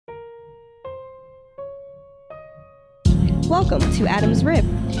Welcome to Adam's Rib.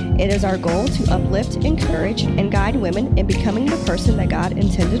 It is our goal to uplift, encourage, and guide women in becoming the person that God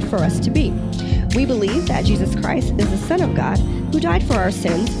intended for us to be. We believe that Jesus Christ is the Son of God who died for our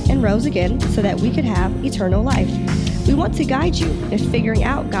sins and rose again so that we could have eternal life. We want to guide you in figuring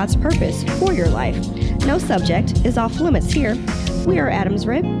out God's purpose for your life. No subject is off limits here. We are Adam's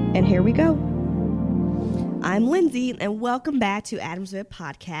Rib, and here we go. I'm Lindsay, and welcome back to Adam's Rib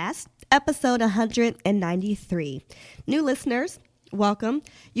Podcast, episode 193. New listeners, welcome.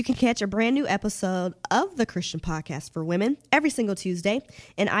 You can catch a brand new episode of the Christian Podcast for Women every single Tuesday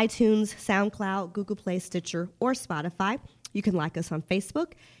in iTunes, SoundCloud, Google Play, Stitcher, or Spotify. You can like us on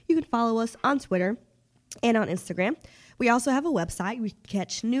Facebook. You can follow us on Twitter and on Instagram. We also have a website. We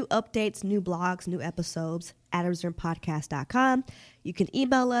catch new updates, new blogs, new episodes, adamsribpodcast.com. You can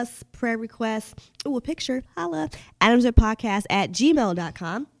email us, prayer requests, a picture, holla,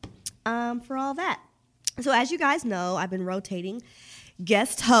 adamsribpodcast@gmail.com for all that. So as you guys know, I've been rotating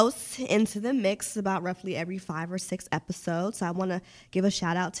guest hosts into the mix about roughly every 5 or 6 episodes. So I want to give a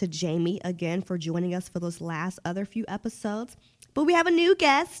shout out to Jamie again for joining us for those last other few episodes. But we have a new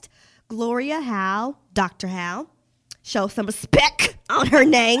guest, Gloria Howe, Dr. Howe. Show some respect on her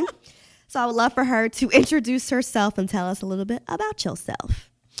name. So I would love for her to introduce herself and tell us a little bit about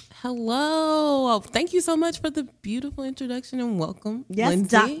yourself. Hello. Thank you so much for the beautiful introduction and welcome. Yes,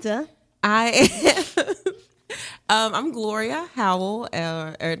 Lindsay. Doctor. I'm Gloria Howell,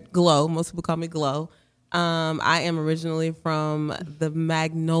 or Glow. Most people call me Glow. I am originally from the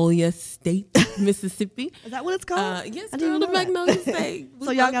Magnolia State, Mississippi. Is that what it's called? Yes, girl, the Magnolia State.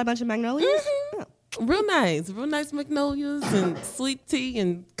 So y'all got a bunch of magnolias? Mm-hmm. Oh. Real nice magnolias and sweet tea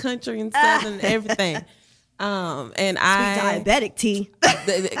and country and southern and everything. And Sweet diabetic tea.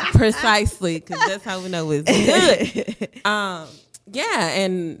 Precisely, because that's how we know it's good. And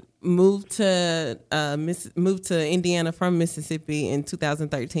moved to Indiana from Mississippi in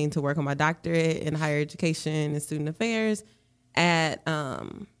 2013 to work on my doctorate in higher education and student affairs at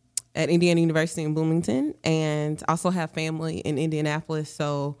Indiana University in Bloomington, and also have family in Indianapolis.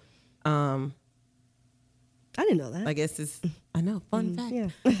 So, I didn't know that. I guess I know, fun fact. Yeah.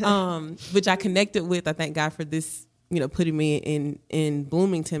 Which I connected with. I thank God for this, putting me in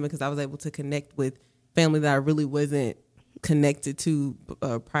Bloomington, because I was able to connect with family that I really wasn't connected to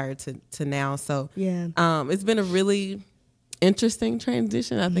prior to now. So yeah, it's been a really interesting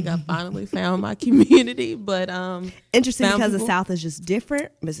transition. I think I finally found my community, but interesting because the South is just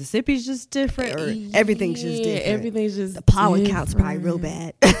different. Mississippi's just different, or everything's just different. Everything's just the pollen count's probably real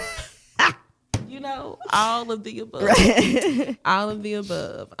bad. All of the above. Right. All of the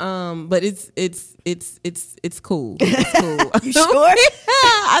above. But it's cool. It's cool. You sure?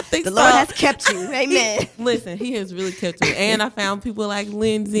 I think the Lord has kept you. Amen. Listen, He has really kept me, and I found people like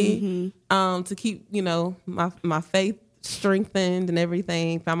Lindsay to keep my faith strengthened and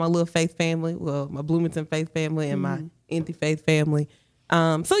everything. Found my little faith family, my Bloomington faith family and my Indy faith family.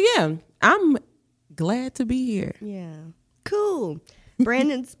 So yeah, I'm glad to be here. Yeah, cool.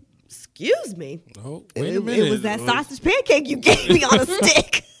 Brandon's. Excuse me. Oh, wait a minute. It was that sausage pancake you gave me on a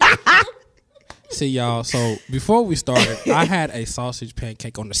stick. See, y'all, so before we started, I had a sausage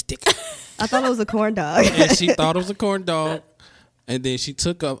pancake on a stick. I thought it was a corn dog. And she thought it was a corn dog. And then she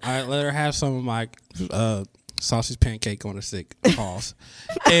took up, I let her have some of my sausage pancake on a stick. Pause.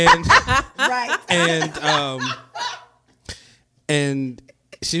 And, right. And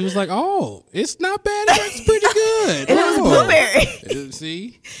she was like, "Oh, it's not bad. It's pretty good." And it was blueberry.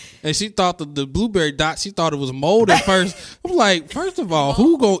 See? And she thought the blueberry dot, she thought it was mold at first. I'm like, first of all,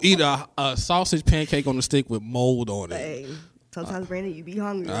 who gonna eat a sausage pancake on a stick with mold on it? Hey, sometimes, Brandon, you be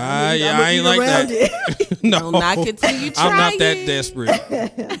hungry. I ain't like that. No. Don't knock it till you try I'm not it. that desperate.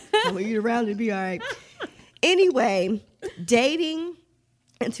 I'm gonna eat around it, be all right. Anyway, dating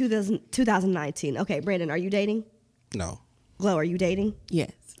in 2019. Okay, Brandon, are you dating? No. Glow, are you dating?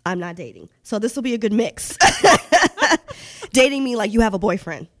 Yes. I'm not dating. So this will be a good mix. Dating me like you have a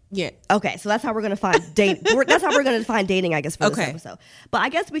boyfriend. Yeah. Okay, so that's how we're gonna find date. That's how we're gonna define dating, I guess, for this episode. But I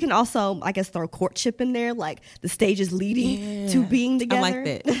guess we can also, throw courtship in there, like the stages leading to being together. I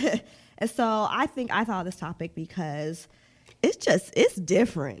like that. And so I thought of this topic because it's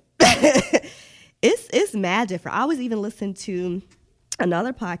different. It's mad different. I was even listening to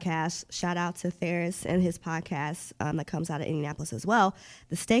another podcast, shout out to Ferris and his podcast that comes out of Indianapolis as well,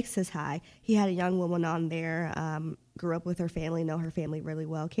 The Stakes is High. He had a young woman on there, grew up with her family, know her family really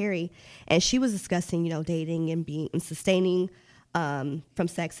well, Carrie, and she was discussing, dating and being and sustaining from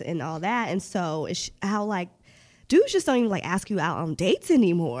sex and all that. And so it's how dudes just don't even ask you out on dates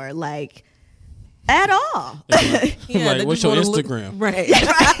anymore. at all. Like, what's your Instagram? Right.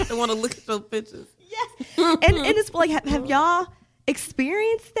 They want to look at those pictures. Yes. And it's like, have y'all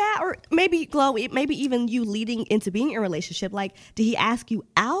experienced that? Or maybe, Glo, maybe even you leading into being in a relationship, like, did he ask you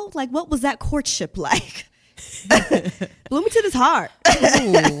out? Like, what was that courtship like? Bloomington is hard.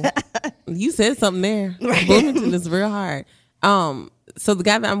 Ooh, you said something there. Right. Bloomington is real hard. So the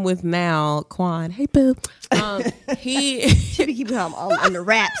guy that I'm with now, Quan, hey boo, he should be keeping him on the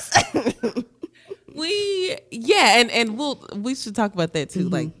wraps. and we should talk about that too,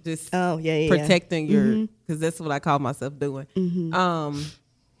 like just protecting your, because that's what I call myself doing.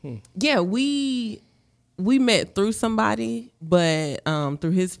 We met through somebody, but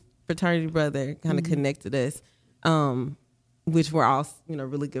through his fraternity brother kind of connected us, which we're all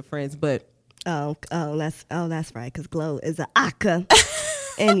really good friends. But that's right, because Glo is an Aka.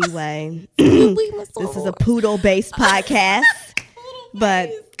 Anyway, this is a poodle-based podcast.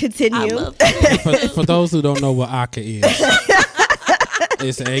 But continue. For those who don't know what Aka is,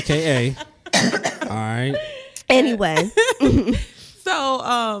 it's AKA. All right. Anyway.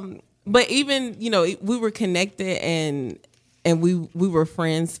 So, but even, we were connected and we were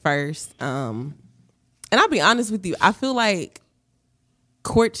friends first. And I'll be honest with you, I feel like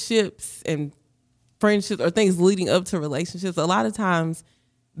courtships and friendships or things leading up to relationships, a lot of times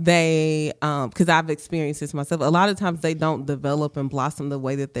they, because I've experienced this myself, a lot of times they don't develop and blossom the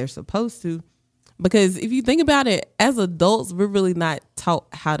way that they're supposed to. Because if you think about it, as adults, we're really not taught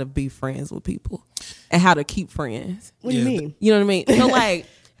how to be friends with people and how to keep friends. What do you mean? You know what I mean? So like,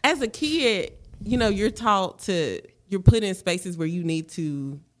 as a kid, you're taught you're put in spaces where you need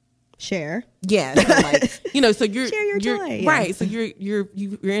to share. Yeah. So like, so you're share your joy. Right. So you're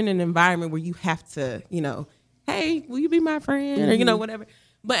in an environment where you have to, hey, will you be my friend? Or, whatever.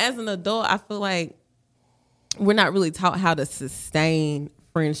 But as an adult, I feel like we're not really taught how to sustain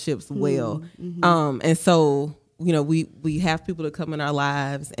friendships well. And so, we have people that come in our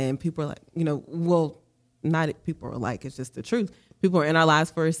lives and people are like, not people are like, it's just the truth. People are in our lives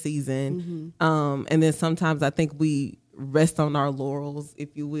for a season. And then sometimes I think we rest on our laurels,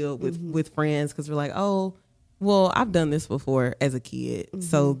 if you will, with friends, because we're like, oh, well, I've done this before as a kid.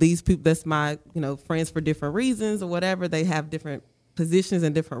 So these people, that's my, friends for different reasons or whatever. They have different positions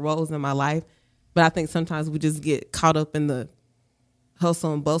and different roles in my life. But I think sometimes we just get caught up in the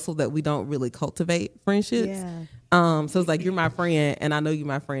hustle and bustle that we don't really cultivate friendships. Yeah. So it's like, you're my friend and I know you're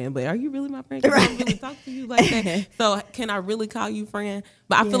my friend, but are you really my friend? 'Cause I don't really talk to you like that. So can I really call you friend?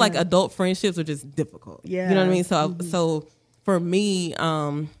 But I feel like adult friendships are just difficult. Yeah. You know what I mean? So so for me,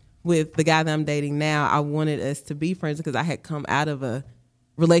 with the guy that I'm dating now, I wanted us to be friends because I had come out of a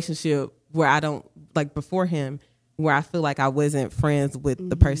relationship where I don't, like before him, where I feel like I wasn't friends with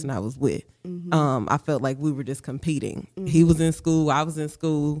the person I was with. I felt like we were just competing. He was in school, I was in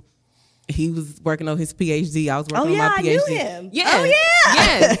school. He was working on his PhD. I was working on my PhD. I knew him. Yes. Oh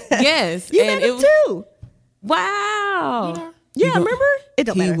yeah. Yes. You met him too. Wow. Yeah, remember? It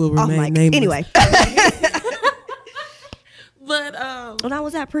don't matter. He will remain nameless. Anyway. But when I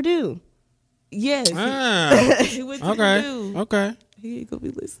was at Purdue. Yes. He went to Purdue. Okay. He ain't gonna be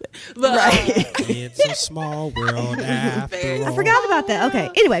listening. But, it's a small world after all. I forgot about that. Okay.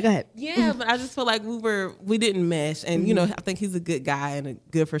 Anyway, go ahead. Yeah, but I just feel like we didn't mesh. And, I think he's a good guy and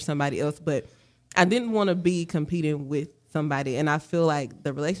good for somebody else. But I didn't want to be competing with somebody. And I feel like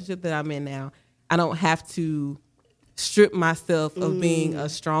the relationship that I'm in now, I don't have to strip myself of being a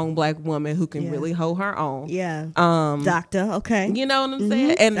strong Black woman who can really hold her own. Yeah. Doctor. Okay. You know what I'm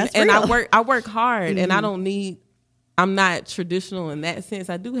saying? And I work hard and I'm not traditional in that sense.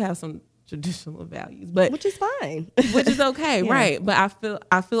 I do have some traditional values, but which is fine, which is okay, right? But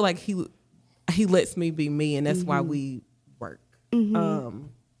I feel like he lets me be me, and that's why we work.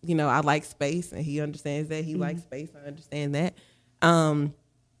 I like space, and he understands that. He likes space, I understand that.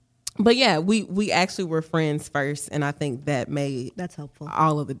 But yeah, we actually were friends first, and I think that's helpful.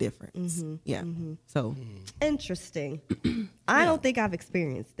 All of the difference. Yeah. So interesting. I don't think I've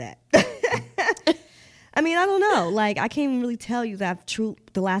experienced that. I mean, I don't know. Like, I can't even really tell you that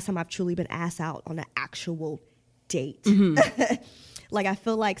the last time I've truly been asked out on an actual date. Like, I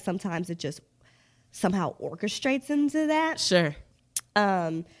feel like sometimes it just somehow orchestrates into that. Sure.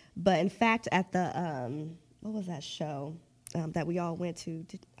 But in fact, at the what was that show that we all went to?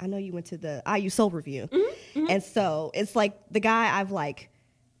 I know you went to the IU Soul Review, and so it's like the guy I've like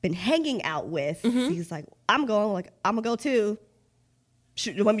been hanging out with. He's like, I'm gonna go too.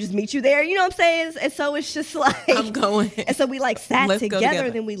 You want me to just meet you there? You know what I'm saying? And so it's just like, I'm going. And so we like sat together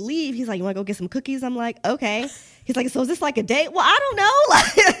and then we leave. He's like, you want to go get some cookies? I'm like, okay. He's like, so is this like a date? Well, I don't know.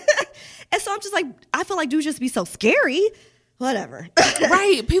 Like, and so I'm just like, I feel like dudes just be so scary. Whatever.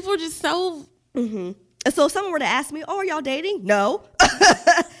 Right. People are just so And so if someone were to ask me, "Oh, are y'all dating?" No.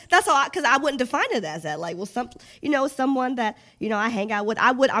 That's all, because I wouldn't define it as that. Like, well, someone that I hang out with,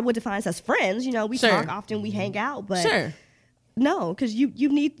 I would define us as friends. We talk often, we hang out, but no, because you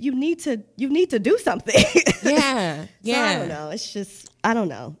need to do something. Yeah, So I don't know. It's just, I don't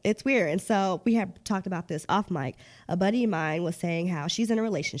know. It's weird. And so we have talked about this off mic. A buddy of mine was saying how she's in a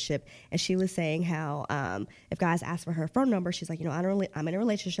relationship, and she was saying how if guys ask for her phone number, she's like, I'm in a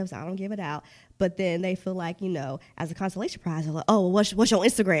relationship, so I don't give it out. But then they feel like, as a consolation prize, they're like, oh, well, what's your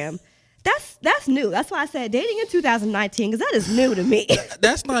Instagram? That's new. That's why I said dating in 2019, because that is new to me.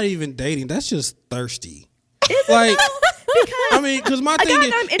 That's not even dating. That's just thirsty. Is it because my thing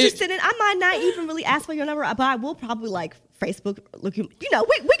is, I'm interested in, I might not even really ask for your number, but I will probably like Facebook looking. We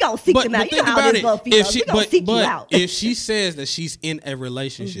gonna seek them out. Think how about this little female, we gonna seek you out. If she says that she's in a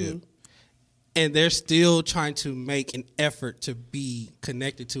relationship and they're still trying to make an effort to be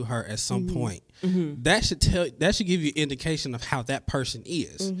connected to her at some point, that should give you an indication of how that person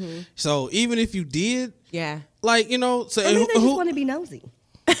is. So even if you did, so they just want to be nosy.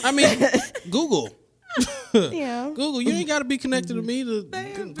 Google. Yeah. Google, you ain't got to be connected to me to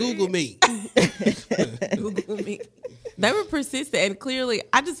Google me. Google me. They were persistent, and clearly,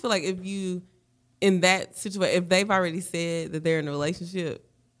 I just feel like if you, in that situation, if they've already said that they're in a relationship,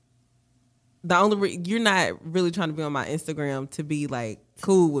 you're not really trying to be on my Instagram to be like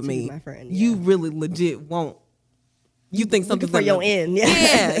cool with me. My friend, You really legit won't. You think something's for your end,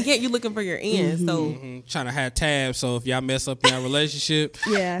 you're looking for your end. So trying to have tabs, so if y'all mess up in your relationship,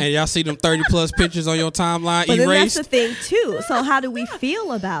 and y'all see them 30+ pictures on your timeline but erased. Then that's the thing too. So how do we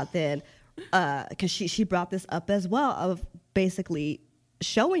feel about then? Because she brought this up as well, of basically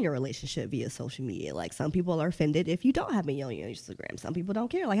showing your relationship via social media. Like, some people are offended if you don't have me on your Instagram. Some people don't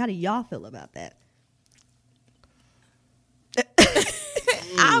care. Like, how do y'all feel about that?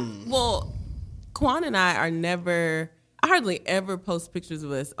 Quan and I hardly ever post pictures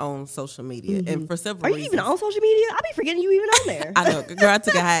of us on social media, and for several reasons. Are you even on social media? I be forgetting you even on there. I know, girl. I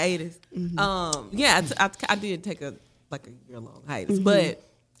took a hiatus. I did take a year-long hiatus, but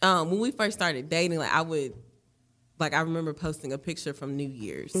when we first started dating, I remember posting a picture from New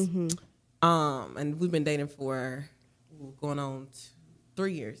Year's, and we've been dating for going on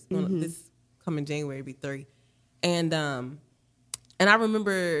 3 years. This coming January be 3, and I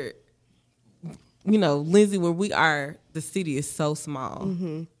remember. Lindsay, where we are, the city is so small.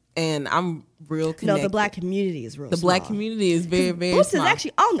 And I'm real connected. No, the black community is real small. The black community is very, very Boost small. is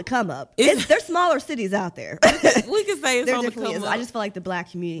actually on the come up. There's smaller cities out there. We can say it's on the come up. I just feel like the black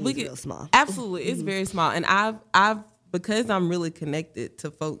community is real small. Absolutely. It's very small. And I've because I'm really connected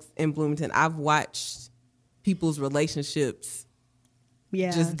to folks in Bloomington, I've watched people's relationships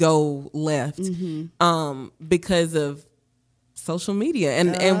just go left because of social media,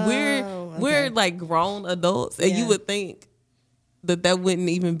 and we're like grown adults, and you would think that wouldn't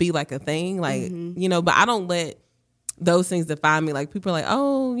even be like a thing, like but I don't let those things define me. Like, people are like,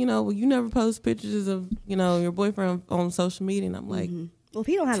 oh, well, you never post pictures of your boyfriend on social media, and I'm like, well, if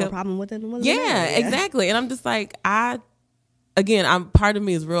he don't have a problem with it, exactly. And I'm just like, I'm part of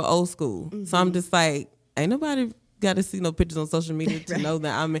me is real old school, so I'm just like, ain't nobody got to see no pictures on social media to know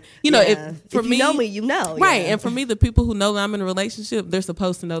that I'm in. If you know me, you know. Right. And for me, the people who know that I'm in a relationship, they're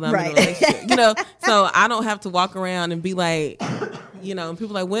supposed to know that I'm in a relationship. So I don't have to walk around and be like, and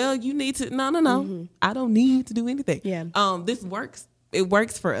people are like, well, you need to. No. I don't need to do anything. Yeah. This works. It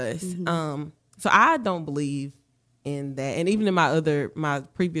works for us. So I don't believe in that. And even in my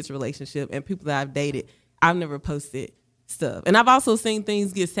previous relationship and people that I've dated, I've never posted stuff, and I've also seen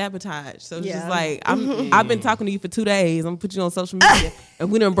things get sabotaged. So it's just like, I've been talking to you for 2 days. I'm gonna put you on social media,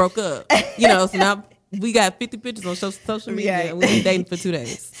 and we done broke up. So now we got 50 pictures on social media, and we've been dating for 2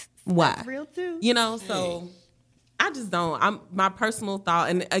 days. Why? That's real too. So I just don't. My personal thought,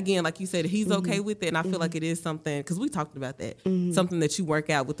 and again, like you said, he's okay with it, and I feel like it is something, because we talked about that, something that you work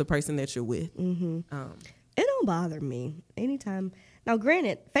out with the person that you're with. It don't bother me anytime. Now,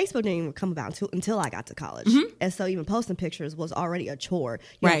 granted, Facebook didn't even come about until I got to college. And so even posting pictures was already a chore.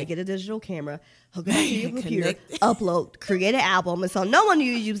 You had to get a digital camera, hook it up to your computer, upload, create an album. And so no one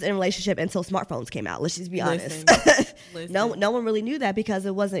knew you was in a relationship until smartphones came out. Let's just be honest. No one really knew that because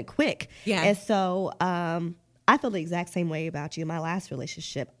it wasn't quick. Yeah. And so I feel the exact same way about you in my last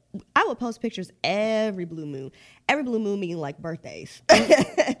relationship. I would post pictures every blue moon. Every blue moon meaning like birthdays.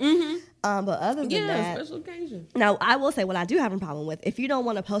 But other than that, special occasion. Now, I will say what I do have a problem with. If you don't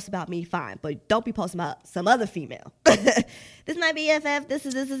want to post about me, fine, but don't be posting about some other female. This is my BFF. This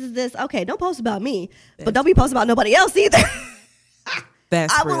is this. Okay, don't post about me, but don't be posting about nobody else either.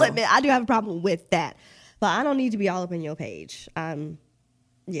 I will admit I do have a problem with that, but I don't need to be all up in your page.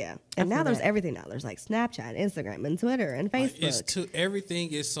 Yeah. And now there's everything now. There's like Snapchat, Instagram, and Twitter, and Facebook.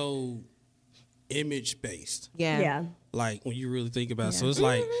 Everything is so image based. Yeah. Like when you really think about it. So it's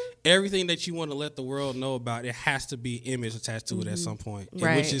like everything that you want to let the world know about, it has to be image attached to it at some point.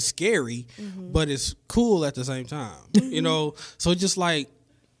 Right. Which is scary, but it's cool at the same time. You know? So just like,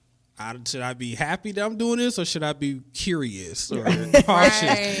 should I be happy that I'm doing this, or should I be curious or cautious?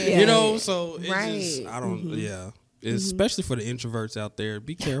 Right. You know? So it's just, Right. I don't, especially for the introverts out there,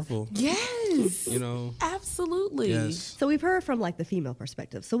 be careful. Yes. You know? Absolutely. Yes. So we've heard from like the female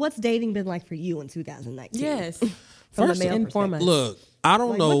perspective. So what's dating been like for you in 2019? Yes. From First the male and perspective. foremost. Look, I don't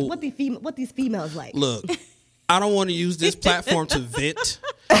Like, know. what these females like. Look, I don't want to use this platform to vent.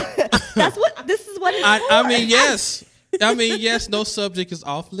 This is what it's I for. mean, yes. I mean, yes, no subject is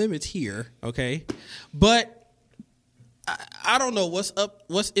off limits here, okay? But I don't know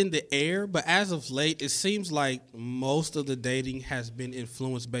what's in the air, but as of late, it seems like most of the dating has been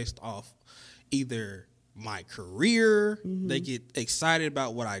influenced based off either my career, they get excited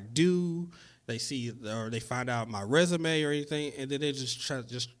about what I do, they see or they find out my resume or anything, and then they just try to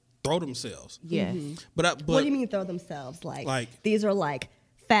just throw themselves. Yes. But What do you mean throw themselves? Like- these are like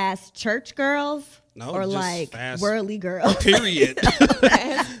fast church girls? No, or just like fast- worldly girls? period.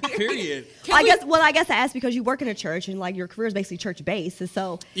 Period. I guess I asked because you work in a church and like your career is basically church based, and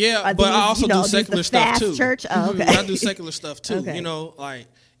so Yeah, are but these, I also do these secular the stuff fast too. Church, oh, okay. I do secular stuff too. Okay. You know, like,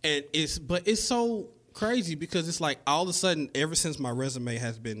 and it's so crazy because it's like all of a sudden, ever since my resume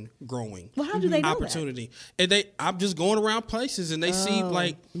has been growing, Well, how do they know that? opportunity, and I'm just going around places and they see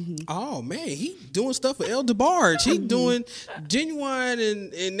like, oh man, he doing stuff with El DeBarge, he doing Genuine,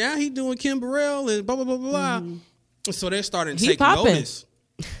 and now he doing Kim Burrell and blah blah blah blah. So they're starting to He take popping. notice.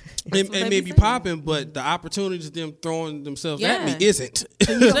 And they may be be saying. popping, but the opportunities of them throwing themselves at me Yeah. isn't.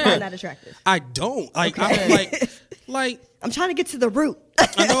 You don't find that attractive. I don't like. Okay. I'm like I'm trying to get to the root.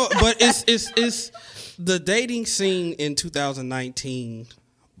 I know, but it's the dating scene in 2019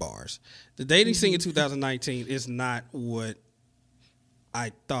 bars. The dating scene in 2019 is not what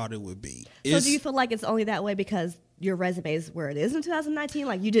I thought it would be. So do you feel like it's only that way because your resume is where it is in 2019?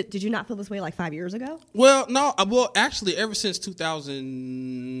 Like did you not feel this way like 5 years ago? Well, no. Well, actually, ever since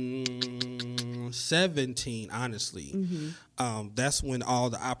 2017, honestly, that's when all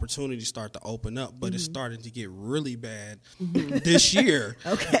the opportunities start to open up. But it's starting to get really bad this year.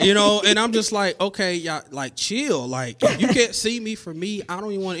 Okay. You know, and I'm just like, okay, y'all, like, chill. Like, if you can't see me for me, I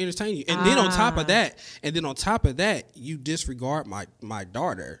don't even want to entertain you. And then on top of that, you disregard my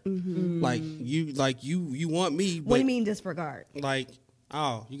daughter. Like you want me. But What do you mean disregard? like,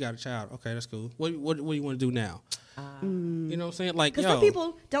 oh, you got a child. Okay, that's cool. What do you want to do now? You know what I'm saying? Like, Because yo, some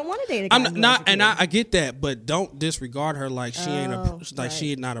people don't want to date a guy. I'm who not has a and kid. I get that, but don't disregard her like she ain't right.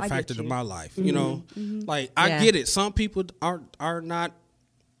 she not I a get factor in you. my life. You know, like I Yeah. get it. Some people are not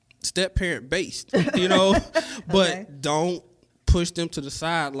step parent based. You know, but Okay. don't push them to the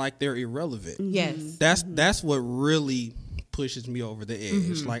side like they're irrelevant. Yes. That's what really pushes me over the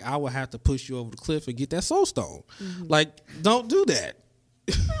edge. Like I would have to push you over the cliff and get that soul stone. Like don't do that.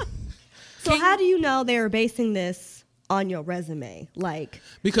 So how do you know they're basing this on your resume? Like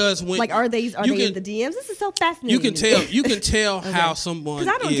Because when are they you in the DMs? This is so fascinating. you can to me. tell how someone 'Cause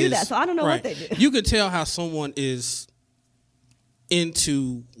I don't do that, so I don't know what they do. You can tell how someone is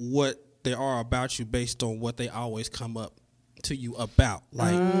into what they are about you based on what they always come up to you about.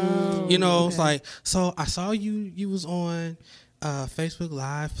 Like you know, it's like, so I saw you was on Facebook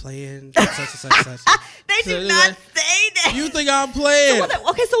Live playing such and such and such. They So do they're not like, say that. You think I'm playing?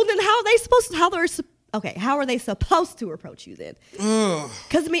 Okay, so then how are they supposed to? How are they supposed to approach you then?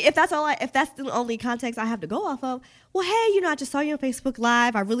 Because I mean, if that's the only context I have to go off of, well, hey, I just saw you on Facebook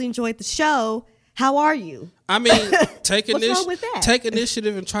Live. I really enjoyed the show. How are you? I mean, take What's wrong with that? take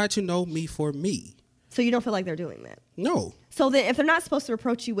initiative and try to know me for me. So you don't feel like they're doing that. No. So then, if they're not supposed to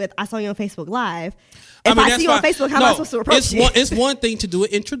approach you with, "I saw you on Facebook Live," I if mean, I that's see you on fine. Facebook, how am I supposed to approach you? It's one thing to do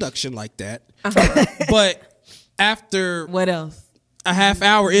an introduction like that, but after What else? a half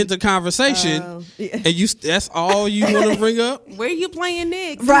hour into conversation, yeah. and that's all you want to bring up, Where you playing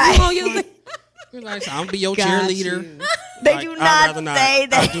next? Right. You on your you're like, I'm gonna be your Got cheerleader. you. They Like, do I'd not rather say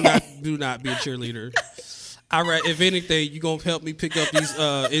that. do not be a cheerleader. If anything, you gonna help me pick up these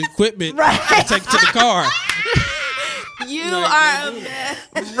equipment Right. and take it to the car. You Like, are a mess.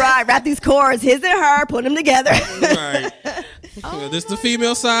 Right, wrap these cords, his and her, put them together. Right. This the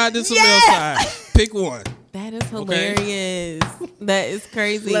female side, this the male Yes. side. Pick one. That is hilarious. That is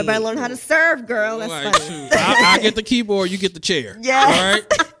crazy. Everybody learn how to serve, girl. That's Like, funny. shoot, I get the keyboard, you get the chair. Yes. All right.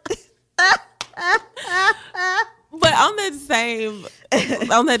 But on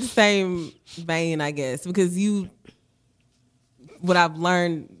that same vein, I guess, because you what I've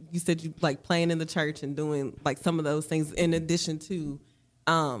learned. You said you like playing in the church and doing like some of those things in addition to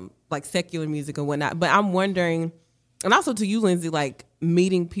like secular music and whatnot. But I'm wondering, and also to you, Lindsay, like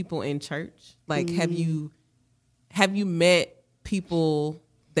meeting people in church. Like, have you met people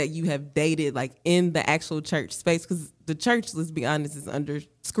that you have dated like in the actual church space? Because the church, let's be honest, is under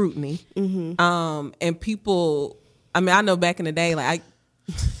scrutiny. And people, I mean, I know back in the day, like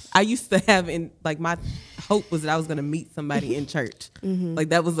I used to have like my hope was that I was going to meet somebody in church. Like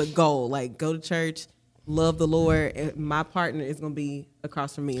that was a goal. Like go to church, love the Lord, and my partner is going to be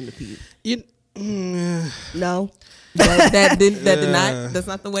across from me in the pew. No, that's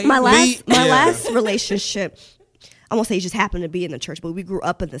not the way. My last relationship, I won't say he just happened to be in the church, but we grew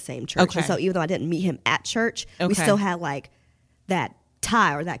up in the same church. Okay. And so even though I didn't meet him at church, we still had like that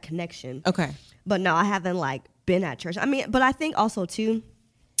tie or that connection. Okay. But no, I haven't like been at church. I mean, but I think also too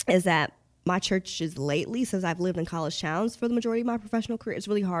is that my churches lately, since I've lived in college towns for the majority of my professional career, it's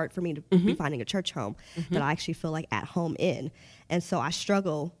really hard for me to be finding a church home that I actually feel like at home in. And so I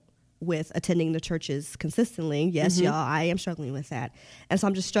struggle with attending the churches consistently. Yes, y'all, I am struggling with that. And so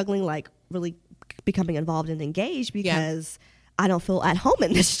I'm just struggling like really becoming involved and engaged because I don't feel at home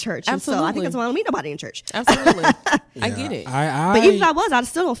in this church. Absolutely. And so I think that's why I don't meet nobody in church. Absolutely. I get it. But even if I was, I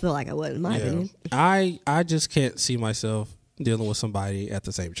still don't feel like I would, in my opinion. I just can't see myself dealing with somebody at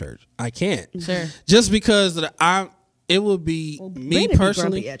the same church. I can't. Sure. Just because it would be me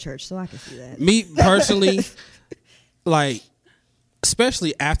personally at church, so I can see that. Me personally, like,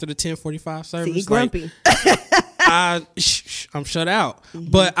 especially after the 10:45 service, See, grumpy. I'm shut out.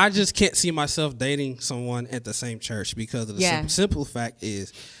 But I just can't see myself dating someone at the same church because of the simple fact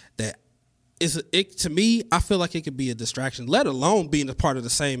is that to me, I feel like it could be a distraction, let alone being a part of the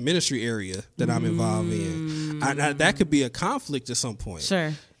same ministry area that I'm involved in. That could be a conflict at some point.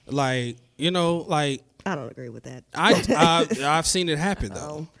 Sure. Like, like. I don't agree with that. I've seen it happen,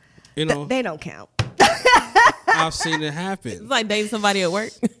 though. They don't count. I've seen it happen. It's like dating somebody at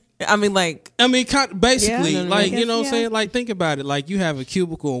work. Basically, yeah, you know what I'm saying? Like, think about it. Like, you have a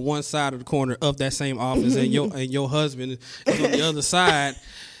cubicle on one side of the corner of that same office, and your husband is on the other side,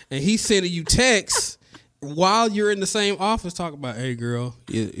 and he's sending you texts while you're in the same office talking about, hey, girl,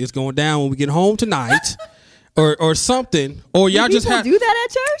 it's going down when we get home tonight. Or something, or y'all just do that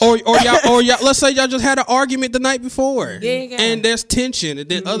at church, or y'all. Let's say y'all just had an argument the night before, and there's tension, and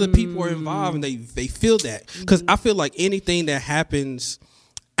then other people are involved, and they feel that. Because I feel like anything that happens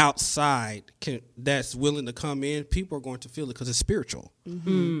outside that's willing to come in, people are going to feel it because it's spiritual.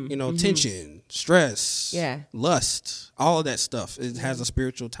 Tension, stress, lust, all of that stuff. It has a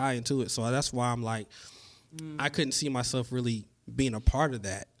spiritual tie into it. So that's why I'm like, I couldn't see myself really being a part of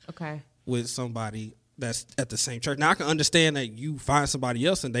that. Okay, with somebody that's at the same church. Now I can understand that you find somebody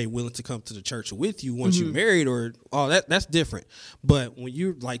else and they willing to come to the church with you once you're married or all that's different. But when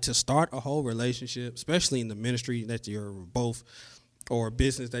you like to start a whole relationship, especially in the ministry that you're both or a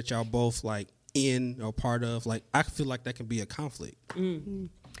business that y'all both like in or part of, like I feel like that can be a conflict.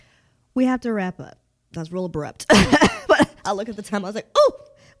 We have to wrap up. That's real abrupt. But I look at the time, I was like, oh,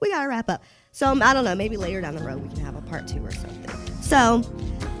 we gotta wrap up. So I don't know, maybe later down the road we can have a part 2 or something. So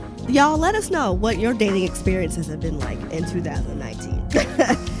y'all let us know what your dating experiences have been like in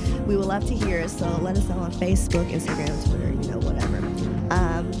 2019. We would love to hear it, so let us know on Facebook, Instagram, Twitter, whatever.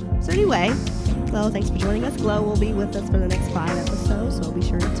 So anyway, Glow, thanks for joining us. Glow will be with us for the next 5 episodes.